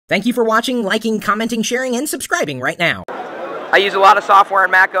Thank you for watching, liking, commenting, sharing, and subscribing right now. I use a lot of software on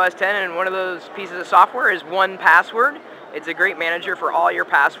Mac OS X, and one of those pieces of software is 1Password. It's a great manager for all your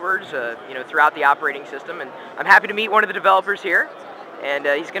passwords, throughout the operating system. And I'm happy to meet one of the developers here, and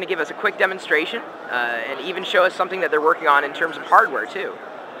he's going to give us a quick demonstration and even show us something that they're working on in terms of hardware too.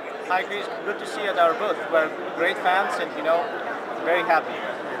 Hi Chris, good to see you at our booth. We're great fans and very happy.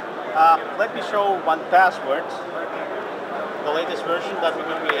 Let me show 1Password, the latest version that we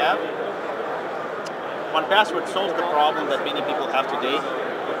currently have. 1Password solves the problem that many people have today.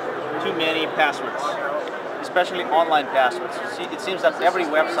 Too many passwords, especially online passwords. It seems that every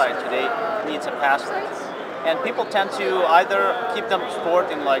website today needs a password. And people tend to either keep them stored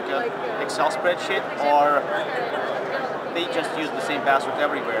in like an Excel spreadsheet, or they just use the same password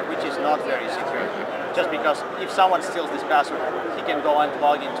everywhere, which is not very secure. Just because if someone steals this password, he can go and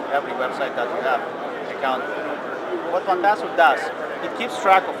log into every website that you have account. What 1Password does, it keeps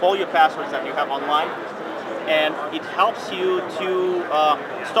track of all your passwords that you have online, and it helps you to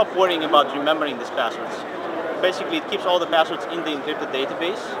stop worrying about remembering these passwords. Basically, it keeps all the passwords in the encrypted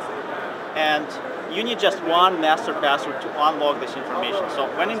database, and you need just one master password to unlock this information.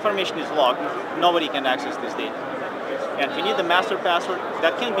 So when information is locked, nobody can access this data. And if you need the master password,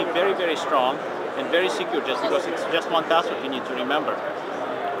 that can be very, very strong and very secure, just because it's just one password you need to remember.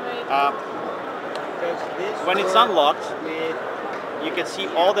 When it's unlocked, you can see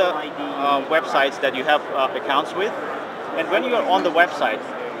all the websites that you have accounts with. And when you're on the website,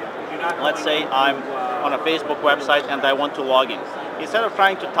 let's say I'm on a Facebook website and I want to log in. Instead of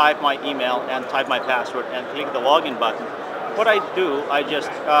trying to type my email and type my password and click the login button, what I do, I just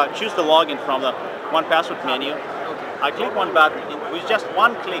choose the login from the 1Password menu. I click one button, with just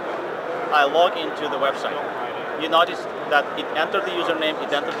one click, I log into the website. You notice that it entered the username,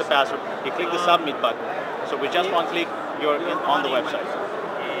 it entered the password, you click the submit button. So with just one click, you're on the website.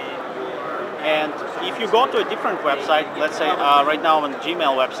 And if you go to a different website, let's say right now on the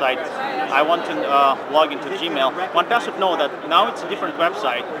Gmail website, I want to log into Gmail, 1Password knows that now it's a different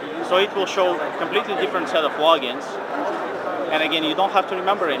website, so it will show a completely different set of logins. And again, you don't have to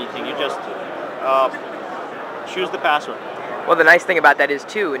remember anything, you just choose the password. Well, the nice thing about that is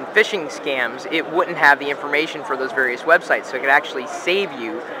too, in phishing scams, it wouldn't have the information for those various websites, so it could actually save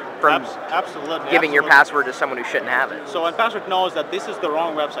you from giving your password to someone who shouldn't have it. So 1Password knows that this is the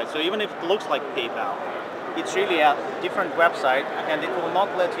wrong website. So even if it looks like PayPal, it's really a different website, and it will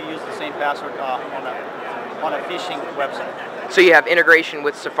not let you use the same password on a phishing website. So you have integration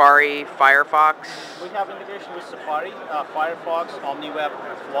with Safari, Firefox? We have integration with Safari, Firefox, OmniWeb,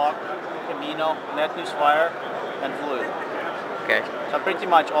 Flock, Camino, NetNewsWire, and Fluid. Okay. So pretty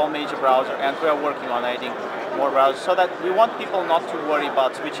much all major browsers, and we are working on adding more browsers, so that we want people not to worry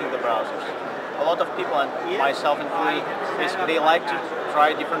about switching the browsers. A lot of people, and myself included, basically they like to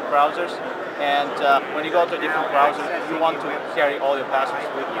try different browsers, and when you go to a different browser, you want to carry all your passwords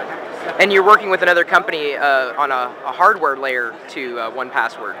with you. And you're working with another company on a hardware layer to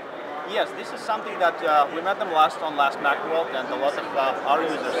 1Password. Yes, this is something that we met them last Macworld, and a lot of our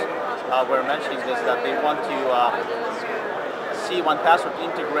users were mentioning this, that they want to see 1Password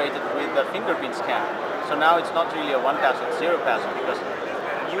integrated with the fingerprint scan. So now it's not really a 1Password, 0Password, because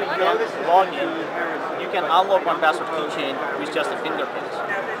you can log in, you can unlock 1Password keychain with just a fingerprint.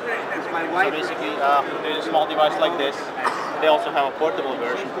 So basically, there's a small device like this. They also have a portable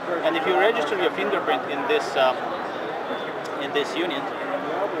version, and if you register your fingerprint in this unit,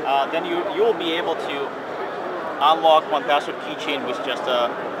 then you will be able to unlock 1Password keychain with just a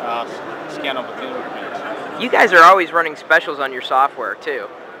scan of a fingerprint. You guys are always running specials on your software too.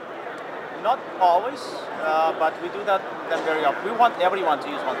 Not always, but we do that then very often. We want everyone to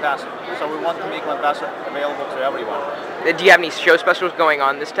use 1Password, so we want to make 1Password available to everyone. Do you have any show specials going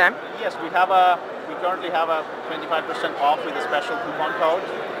on this time? Yes, we currently have a 25% off with a special coupon code,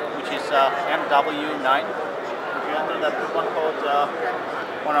 which is MW9. If you enter that coupon code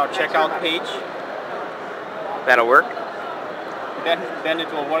on our checkout page, that'll work. Then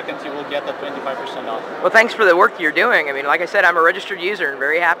it will work, and you will get the 25% off. Well, thanks for the work you're doing. I mean, like I said, I'm a registered user and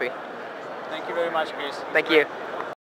very happy. Thank you very much, Chris. Thank you.